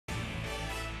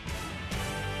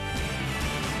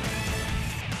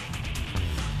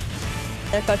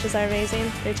Their coaches are amazing.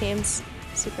 Their team's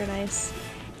super nice.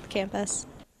 The campus,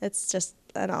 it's just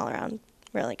an all-around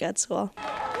really good school.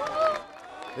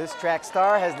 This track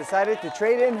star has decided to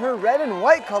trade in her red and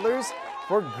white colors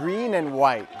for green and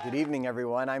white. Good evening,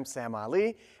 everyone. I'm Sam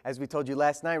Ali. As we told you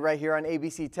last night right here on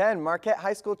ABC 10, Marquette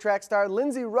High School track star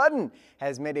Lindsey Rudden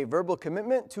has made a verbal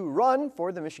commitment to run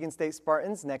for the Michigan State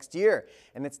Spartans next year.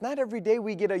 And it's not every day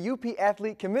we get a UP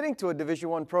athlete committing to a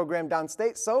Division I program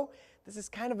downstate, so this is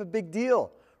kind of a big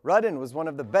deal. Rudden was one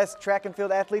of the best track and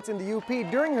field athletes in the UP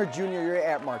during her junior year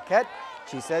at Marquette.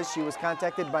 She says she was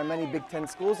contacted by many Big Ten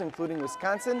schools, including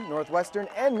Wisconsin, Northwestern,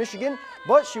 and Michigan,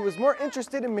 but she was more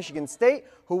interested in Michigan State,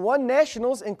 who won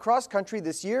nationals in cross country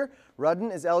this year.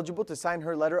 Rudden is eligible to sign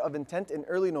her letter of intent in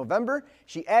early November.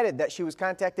 She added that she was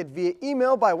contacted via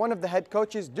email by one of the head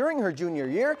coaches during her junior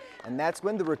year, and that's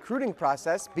when the recruiting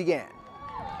process began.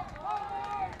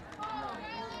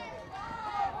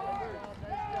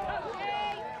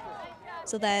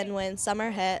 So then when summer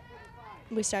hit,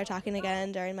 we started talking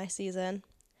again during my season.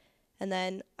 And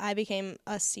then I became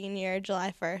a senior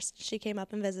July 1st. She came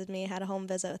up and visited me, had a home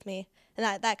visit with me.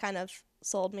 And that kind of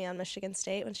sold me on Michigan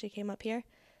State when she came up here.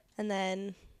 And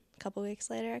then a couple weeks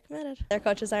later, I committed. Their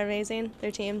coaches are amazing.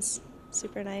 Their team's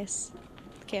super nice.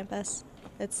 The campus,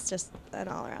 it's just an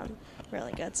all-around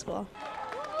really good school.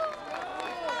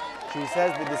 She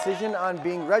says the decision on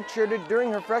being redshirted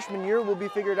during her freshman year will be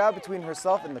figured out between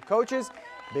herself and the coaches.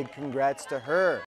 Big congrats to her.